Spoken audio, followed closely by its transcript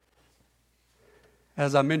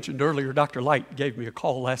As I mentioned earlier, Dr. Light gave me a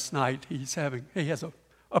call last night. He has an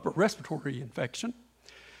upper respiratory infection,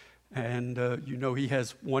 and he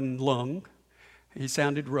has one lung. He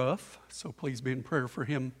sounded rough, so please be in prayer for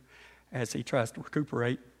him as he tries to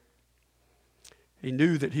recuperate. He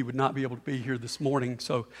knew that he would not be able to be here this morning,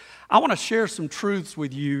 so I want to share some truths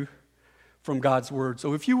with you from God's Word.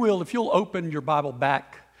 So if you'll open your Bible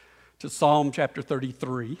back to Psalm chapter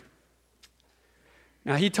 33.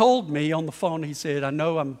 Now, he told me on the phone, he said, I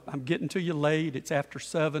know I'm getting to you late. It's after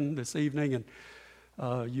 7 this evening,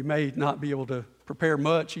 and you may not be able to prepare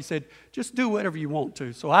much. He said, just do whatever you want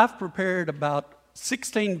to. So I've prepared about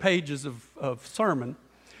 16 pages of sermon.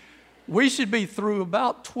 We should be through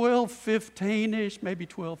about 12:15-ish, maybe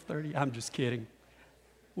 12:30. I'm just kidding.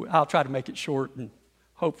 I'll try to make it short and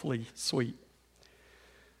hopefully sweet.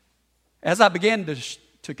 As I began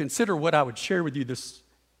to consider what I would share with you this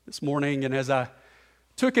morning, and as I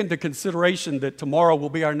took into consideration that tomorrow will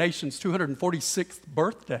be our nation's 246th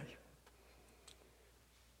birthday,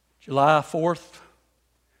 July 4th,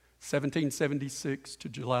 1776 to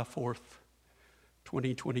July 4th,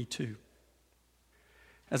 2022.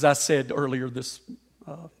 As I said earlier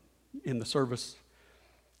in the service,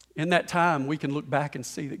 in that time we can look back and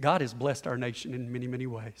see that God has blessed our nation in many, many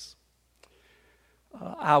ways.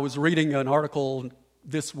 I was reading an article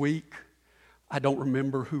this week. I don't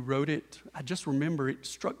remember who wrote it. I just remember it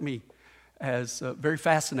struck me as very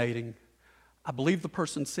fascinating. I believe the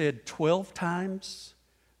person said 12 times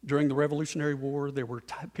during the Revolutionary War there were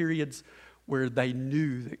periods where they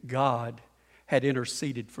knew that God had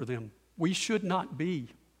interceded for them. We should not be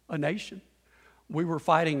a nation. We were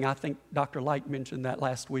fighting, I think Dr. Light mentioned that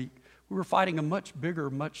last week, we were fighting a much bigger,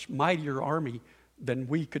 much mightier army than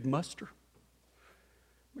we could muster.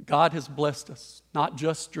 God has blessed us, not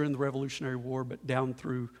just during the Revolutionary War, but down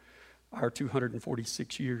through our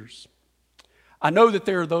 246 years. I know that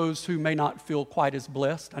there are those who may not feel quite as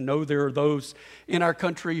blessed. I know there are those in our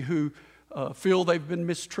country who feel they've been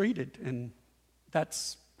mistreated, and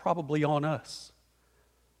that's probably on us.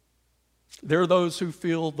 There are those who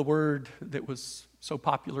feel the word that was so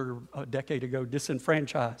popular a decade ago,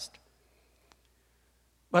 disenfranchised.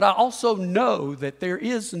 But I also know that there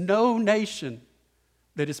is no nation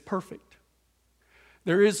that is perfect.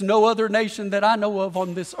 There is no other nation that I know of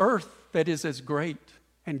on this earth that is as great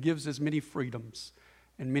and gives as many freedoms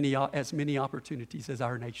and as many opportunities as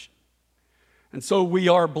our nation. And so we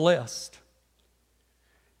are blessed.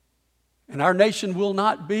 And our nation will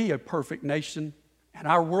not be a perfect nation, and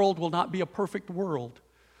our world will not be a perfect world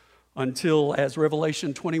until, as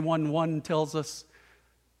Revelation 21:1 tells us,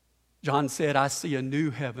 John said, I see a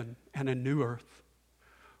new heaven and a new earth,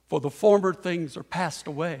 for the former things are passed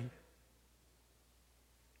away.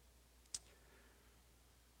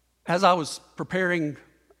 As I was preparing,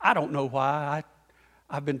 I don't know why,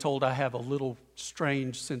 I've been told I have a little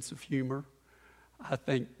strange sense of humor. I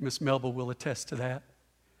think Miss Melba will attest to that.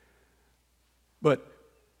 But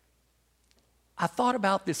I thought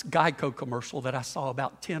about this Geico commercial that I saw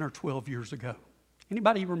about 10 or 12 years ago.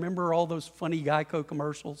 Anybody remember all those funny Geico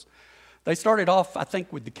commercials? They started off, I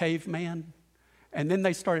think, with the caveman, and then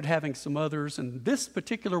they started having some others. And this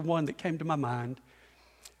particular one that came to my mind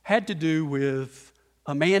had to do with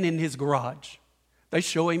a man in his garage. They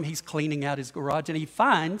show him he's cleaning out his garage, and he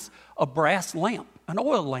finds a brass lamp, an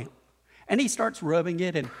oil lamp. And he starts rubbing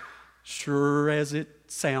it, and sure as it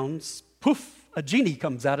sounds, poof, a genie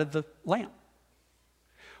comes out of the lamp.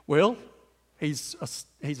 Well, he's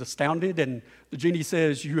astounded, and the genie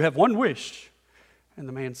says, you have one wish. And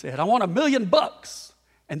the man said, I want $1 million.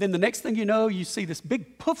 And then the next thing you know, you see this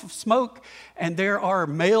big puff of smoke, and there are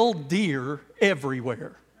male deer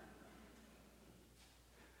everywhere.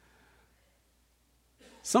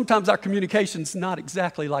 Sometimes our communication's not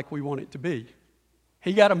exactly like we want it to be.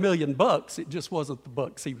 He got $1 million, it just wasn't the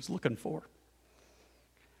bucks he was looking for.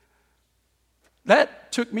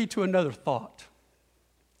 That took me to another thought.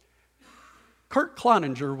 Kurt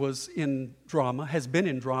Cloninger has been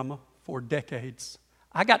in drama for decades.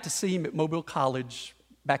 I got to see him at Mobile College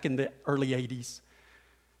back in the early 80s.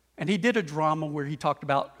 And he did a drama where he talked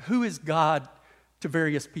about who is God to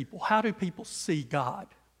various people. How do people see God?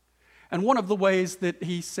 And one of the ways that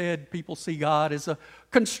he said people see God is a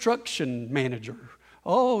construction manager.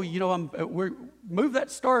 Oh, move that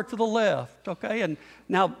star to the left, okay? And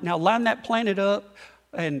now line that planet up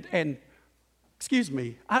and excuse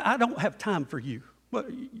me, I don't have time for you.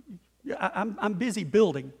 I'm busy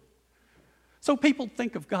building. So people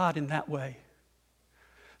think of God in that way.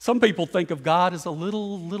 Some people think of God as a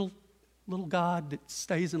little God that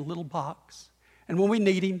stays in a little box. And when we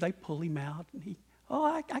need him, they pull him out. And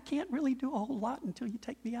I can't really do a whole lot until you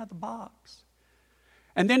take me out of the box.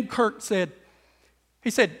 And then Kirk said,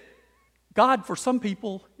 God for some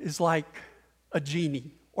people is like a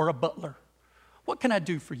genie or a butler. What can I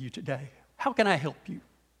do for you today? How can I help you?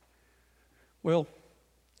 Well,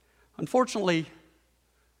 unfortunately,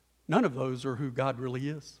 none of those are who God really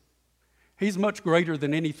is. He's much greater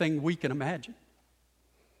than anything we can imagine.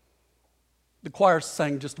 The choir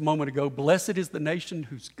sang just a moment ago, "Blessed is the nation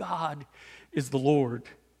whose God is the Lord,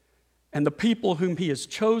 and the people whom he has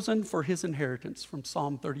chosen for his inheritance," from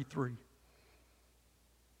Psalm 33.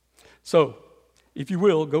 So, if you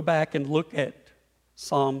will, go back and look at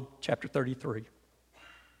Psalm chapter 33.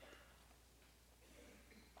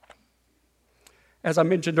 As I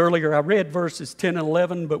mentioned earlier, I read verses 10 and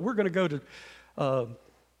 11, but we're going to go to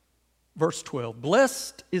verse 12.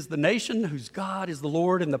 "Blessed is the nation whose God is the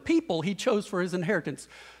Lord, and the people he chose for his inheritance."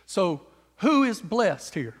 So, who is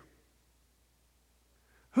blessed here?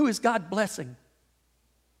 Who is God blessing?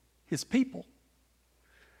 His people.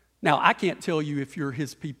 Now, I can't tell you if you're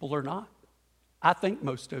his people or not. I think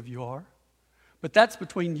most of you are. But that's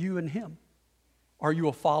between you and him. Are you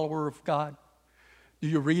a follower of God? Do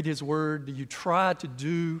you read his word? Do you try to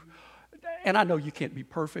do, and I know you can't be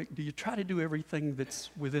perfect, do you try to do everything that's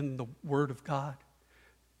within the word of God?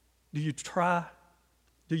 Do you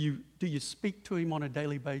speak to him on a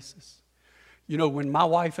daily basis? You know, when my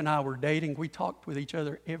wife and I were dating, we talked with each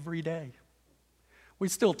other every day. We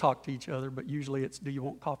still talk to each other, but usually it's, "Do you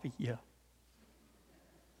want coffee?" "Yeah."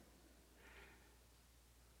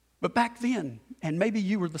 But back then, and maybe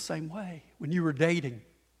you were the same way, when you were dating,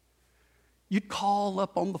 you'd call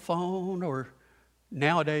up on the phone, or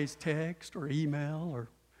nowadays text or email or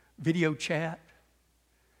video chat,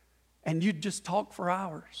 and you'd just talk for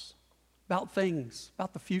hours about things,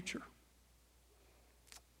 about the future.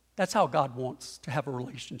 That's how God wants to have a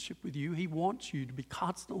relationship with you. He wants you to be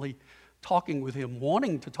constantly talking with him,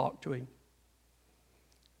 wanting to talk to him.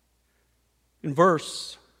 In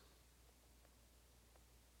verse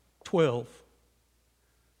 13,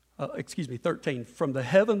 "From the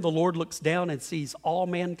heaven the Lord looks down and sees all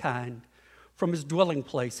mankind. From his dwelling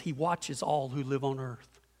place he watches all who live on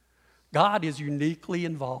earth." God is uniquely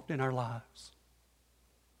involved in our lives.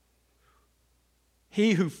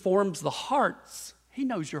 He who forms the hearts, he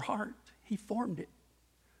knows your heart. He formed it.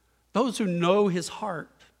 Those who know his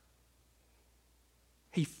heart,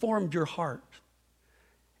 he formed your heart,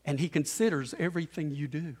 and he considers everything you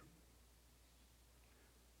do.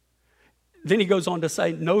 Then he goes on to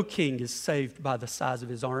say, "No king is saved by the size of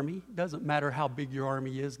his army." Doesn't matter how big your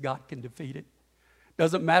army is, God can defeat it.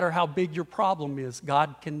 Doesn't matter how big your problem is,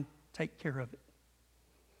 God can take care of it.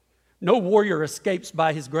 "No warrior escapes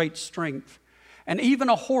by his great strength." And even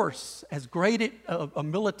a horse, as great a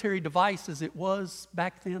military device as it was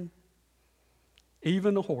back then,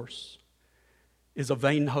 even a horse is a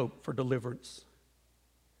vain hope for deliverance.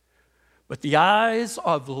 "But the eyes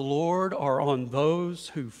of the Lord are on those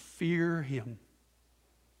who fear him,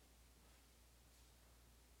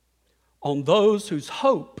 on those whose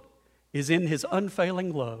hope is in his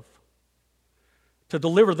unfailing love, to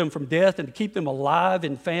deliver them from death and to keep them alive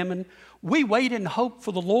in famine. We wait in hope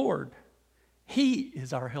for the Lord. He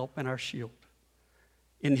is our help and our shield.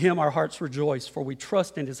 In him our hearts rejoice, for we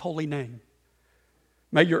trust in his holy name.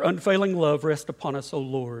 May your unfailing love rest upon us, O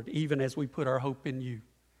Lord, even as we put our hope in you."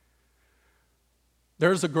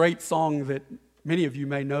 There's a great song that many of you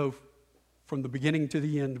may know from the beginning to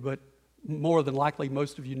the end, but more than likely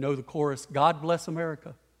most of you know the chorus. "God bless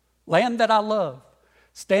America, land that I love.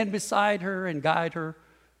 Stand beside her and guide her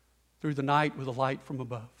through the night with a light from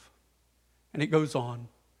above." And it goes on.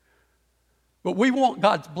 But we want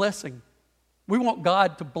God's blessing. We want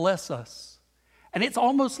God to bless us. And it's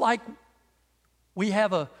almost like we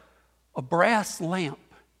have a brass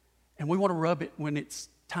lamp and we want to rub it when it's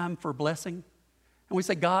time for blessing. And we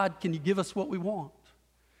say, "God, can you give us what we want?"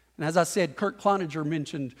 And as I said, Kurt Cloninger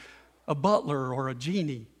mentioned a butler or a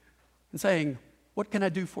genie and saying, "What can I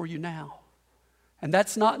do for you now?" And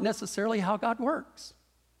that's not necessarily how God works.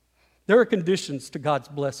 There are conditions to God's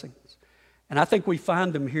blessings. And I think we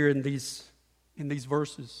find them here in these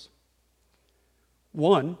verses.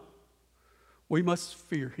 One, we must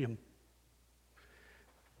fear him.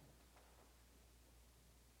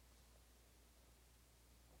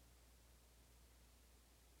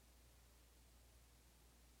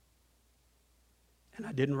 And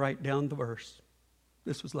I didn't write down the verse.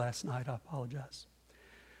 This was last night, I apologize.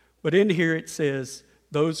 But in here it says,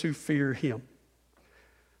 "Those who fear him."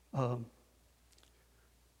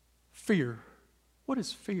 Fear. What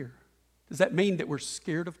is fear? Does that mean that we're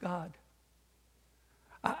scared of God?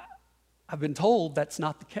 I've been told that's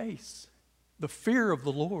not the case. The fear of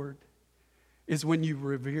the Lord is when you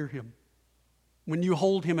revere him. when you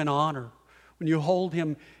hold him in honor, when you hold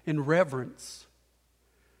him in reverence.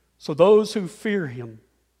 So those who fear him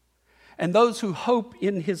and those who hope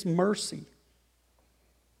in his mercy,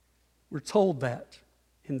 we're told that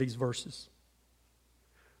in these verses.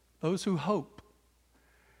 Those who hope.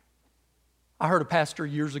 I heard a pastor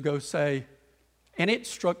years ago say, and it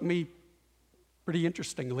struck me pretty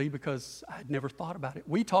interestingly because I'd never thought about it.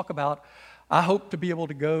 We talk about, I hope to be able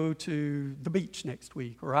to go to the beach next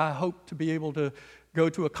week, or I hope to be able to go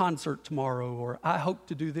to a concert tomorrow, or I hope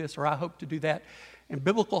to do this, or I hope to do that. And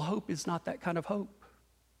biblical hope is not that kind of hope.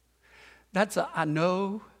 That's I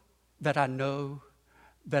know that I know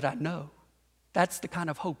that I know. That's the kind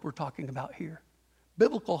of hope we're talking about here.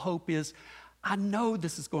 Biblical hope is, I know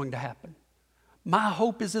this is going to happen. My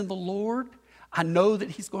hope is in the Lord. I know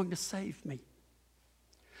that he's going to save me.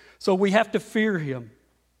 So we have to fear him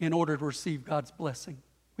in order to receive God's blessing.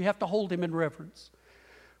 We have to hold him in reverence.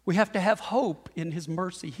 We have to have hope in his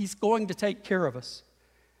mercy. He's going to take care of us.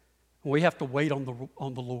 We have to wait on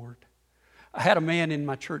the Lord. I had a man in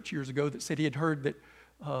my church years ago that said he had heard that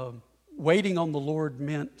waiting on the Lord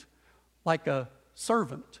meant like a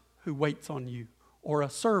servant who waits on you, or a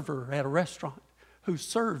server at a restaurant who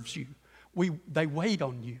serves you. They wait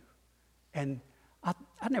on you. And I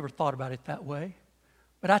never thought about it that way.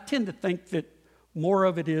 But I tend to think that more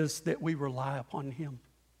of it is that we rely upon him.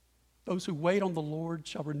 Those who wait on the Lord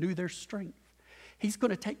shall renew their strength. He's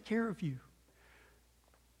going to take care of you.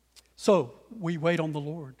 So we wait on the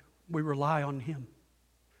Lord. We rely on him.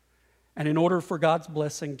 And in order for God's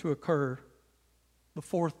blessing to occur, the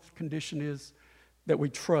fourth condition is that we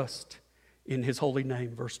trust in his holy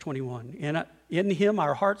name. Verse 21. In him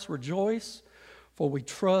our hearts rejoice, for we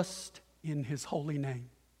trust in his holy name.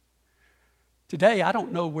 Today, I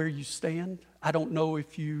don't know where you stand. I don't know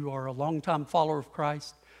if you are a longtime follower of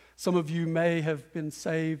Christ. Some of you may have been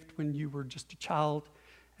saved when you were just a child,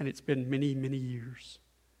 and it's been many, many years.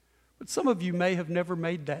 But some of you may have never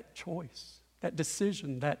made that choice, that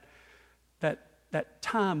decision, that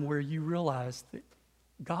time where you realize that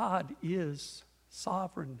God is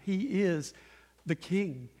sovereign. He is the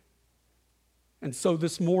King. And so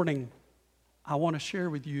this morning, I want to share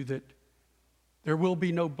with you that there will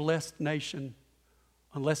be no blessed nation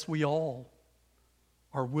unless we all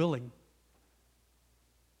are willing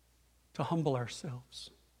to humble ourselves,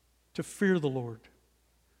 to fear the Lord,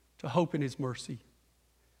 to hope in his mercy,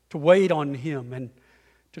 to wait on him, and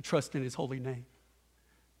to trust in his holy name.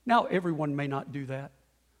 Now, everyone may not do that,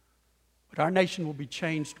 but our nation will be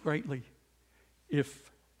changed greatly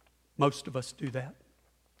if most of us do that.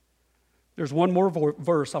 There's one more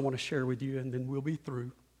verse I want to share with you, and then we'll be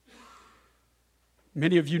through.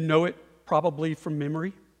 Many of you know it probably from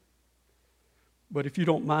memory, but if you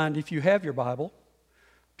don't mind, if you have your Bible,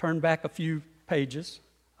 turn back a few pages.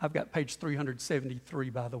 I've got page 373,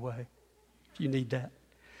 by the way, if you need that.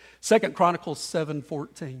 2 Chronicles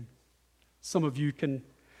 7:14. Some of you can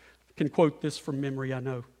quote this from memory, I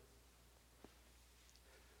know.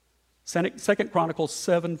 2 Chronicles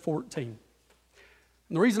 7:14.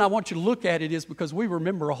 And the reason I want you to look at it is because we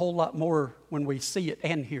remember a whole lot more when we see it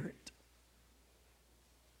and hear it.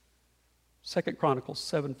 2 Chronicles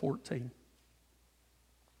 7:14.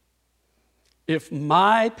 If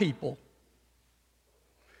my people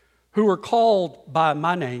who are called by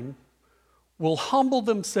my name will humble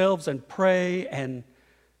themselves and pray and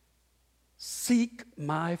seek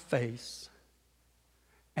my face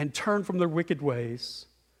and turn from their wicked ways,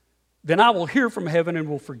 then I will hear from heaven and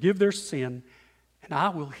will forgive their sin, and I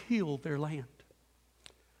will heal their land.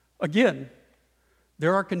 Again,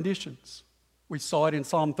 there are conditions. We saw it in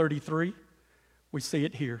Psalm 33. We see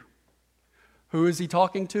it here. Who is he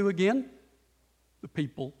talking to again? The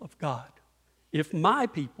people of God. If my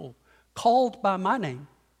people, called by my name,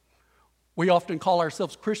 we often call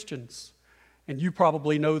ourselves Christians, and you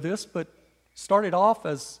probably know this, but started off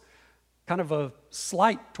as kind of a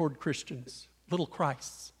slight toward Christians, little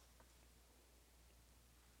Christs.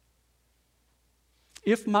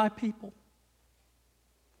 If my people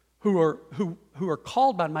who are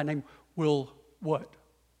called by my name will what?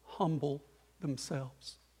 Humble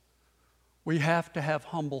themselves. We have to have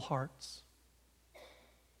humble hearts.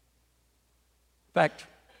 In fact,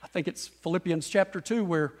 I think it's Philippians chapter 2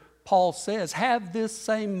 where Paul says, have this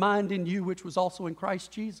same mind in you which was also in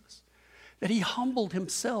Christ Jesus. That he humbled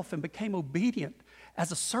himself and became obedient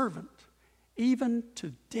as a servant, even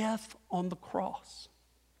to death on the cross.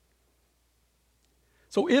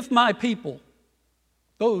 So if my people,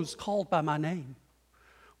 those called by my name,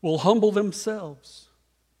 will humble themselves,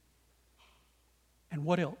 and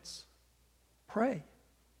what else? Pray.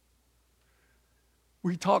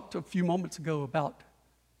 We talked a few moments ago about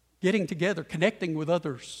getting together, connecting with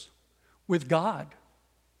others, with God.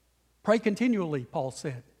 Pray continually, Paul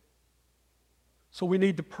said. So we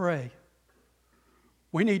need to pray.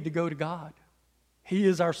 We need to go to God. He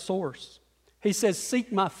is our source. He says,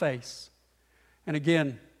 seek my face. And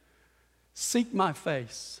again, seek my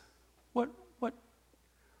face.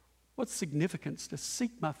 What significance does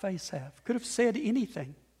seek my face have? Could have said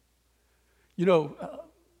anything. You know,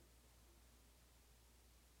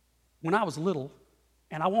 when I was little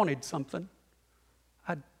and I wanted something,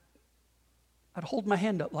 I'd hold my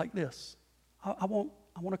hand up like this. I want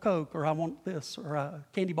a Coke, or I want this, or a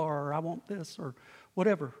candy bar, or I want this, or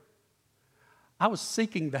whatever. I was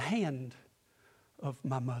seeking the hand of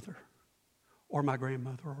my mother or my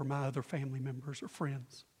grandmother or my other family members or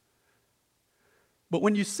friends. But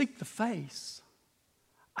when you seek the face,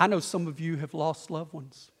 I know some of you have lost loved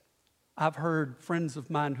ones. I've heard friends of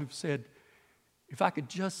mine who've said, if I could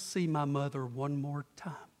just see my mother one more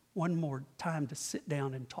time to sit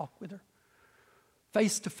down and talk with her,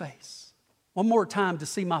 face to face, one more time to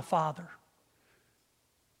see my father.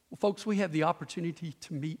 Well, folks, we have the opportunity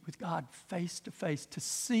to meet with God face to face, to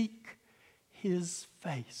seek His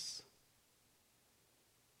face.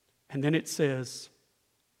 And then it says,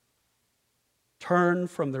 turn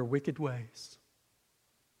from their wicked ways.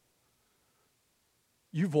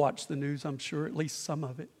 You've watched the news, I'm sure, at least some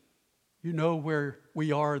of it. You know where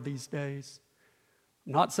we are these days.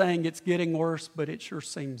 I'm not saying it's getting worse, but it sure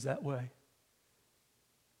seems that way.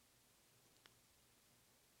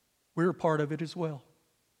 We're a part of it as well.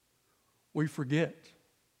 We forget.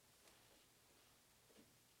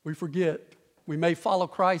 We forget. We may follow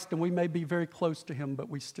Christ and we may be very close to Him, but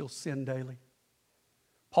we still sin daily.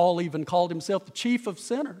 Paul even called himself the chief of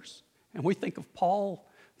sinners. And we think of Paul,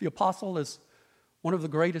 the apostle, as one of the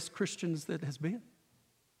greatest Christians that has been.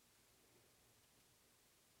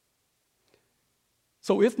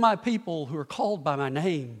 So if my people who are called by my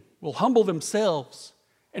name will humble themselves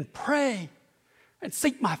and pray and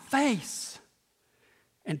seek my face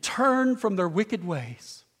and turn from their wicked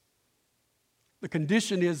ways, the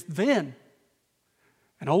condition is then,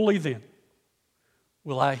 and only then,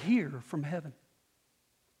 will I hear from heaven.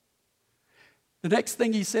 The next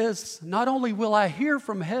thing he says, not only will I hear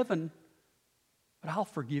from heaven, but I'll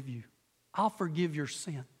forgive you. I'll forgive your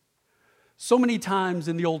sin. So many times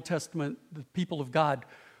in the Old Testament, the people of God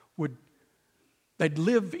they'd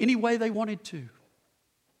live any way they wanted to.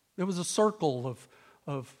 There was a circle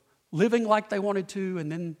of living like they wanted to,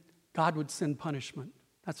 and then God would send punishment.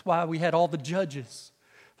 That's why we had all the judges.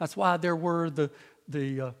 That's why there were the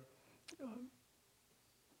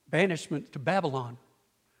banishment to Babylon.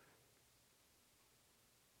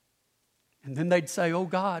 And then they'd say, oh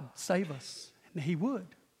God, save us. And He would.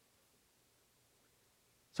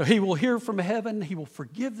 So He will hear from heaven, He will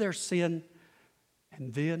forgive their sin,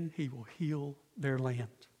 and then He will heal their land.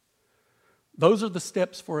 Those are the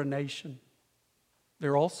steps for a nation.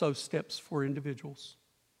 They're also steps for individuals.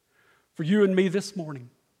 For you and me this morning,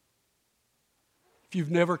 if you've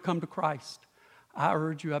never come to Christ, I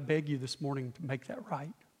urge you, I beg you this morning to make that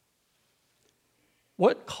right.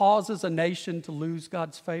 What causes a nation to lose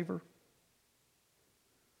God's favor?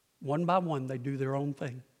 One by one, they do their own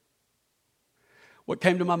thing. What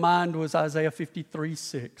came to my mind was Isaiah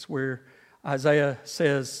 53:6, where Isaiah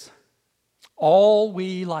says, all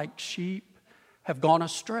we like sheep have gone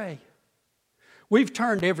astray. We've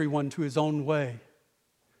turned everyone to his own way.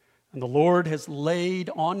 And the Lord has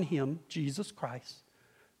laid on Him, Jesus Christ,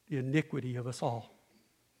 the iniquity of us all.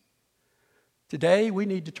 Today, we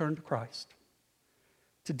need to turn to Christ.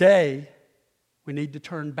 Today, we need to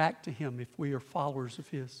turn back to Him if we are followers of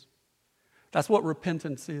His. That's what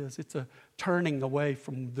repentance is. It's a turning away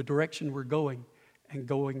from the direction we're going and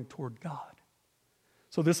going toward God.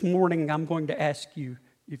 So this morning, I'm going to ask you,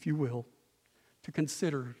 if you will, to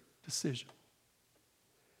consider decision.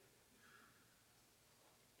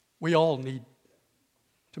 We all need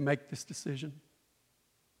to make this decision.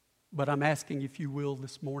 But I'm asking, if you will,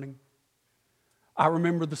 this morning. I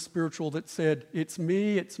remember the spiritual that said, it's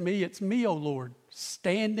me, O Lord,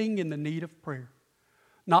 standing in the need of prayer.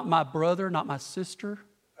 Not my brother, not my sister,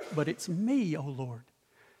 but it's me, O Lord,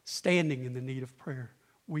 standing in the need of prayer.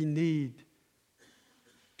 We need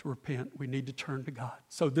to repent. We need to turn to God.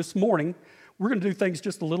 So this morning, we're going to do things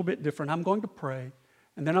just a little bit different. I'm going to pray,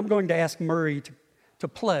 and then I'm going to ask Murray to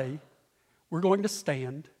play. We're going to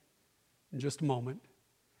stand in just a moment.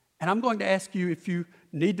 And I'm going to ask you, if you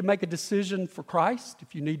need to make a decision for Christ,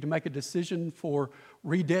 if you need to make a decision for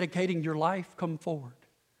rededicating your life, come forward.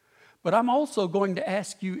 But I'm also going to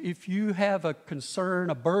ask you, if you have a concern,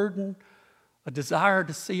 a burden, a desire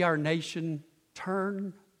to see our nation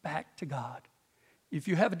turn back to God if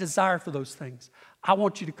you have a desire for those things, I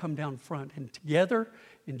want you to come down front. And together,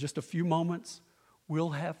 in just a few moments,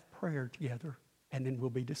 we'll have prayer together, and then we'll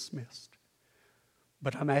be dismissed.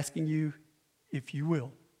 But I'm asking you, if you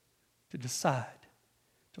will, to decide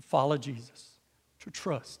to follow Jesus, to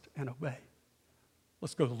trust and obey.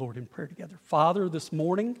 Let's go to the Lord in prayer together. Father, this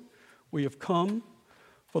morning we have come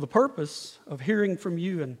for the purpose of hearing from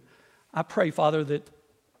you. And I pray, Father, that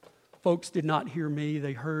folks did not hear me.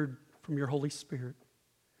 They heard from your Holy Spirit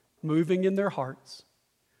moving in their hearts.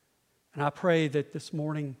 And I pray that this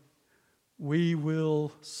morning we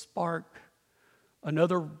will spark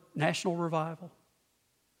another national revival.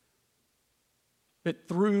 That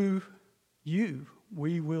through you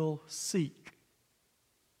we will seek.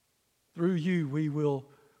 Through you we will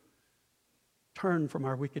turn from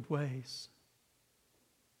our wicked ways.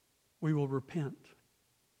 We will repent.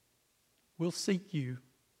 We'll seek you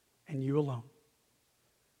and you alone.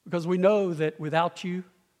 Because we know that without you,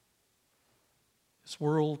 this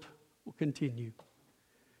world will continue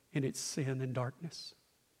in its sin and darkness.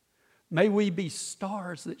 May we be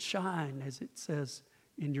stars that shine, as it says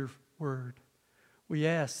in your word. We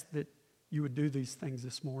ask that you would do these things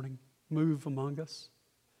this morning. Move among us.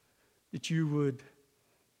 That you would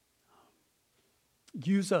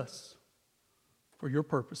use us for your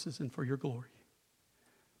purposes and for your glory.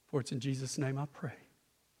 For it's in Jesus' name I pray.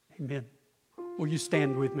 Amen. Will you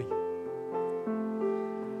stand with me?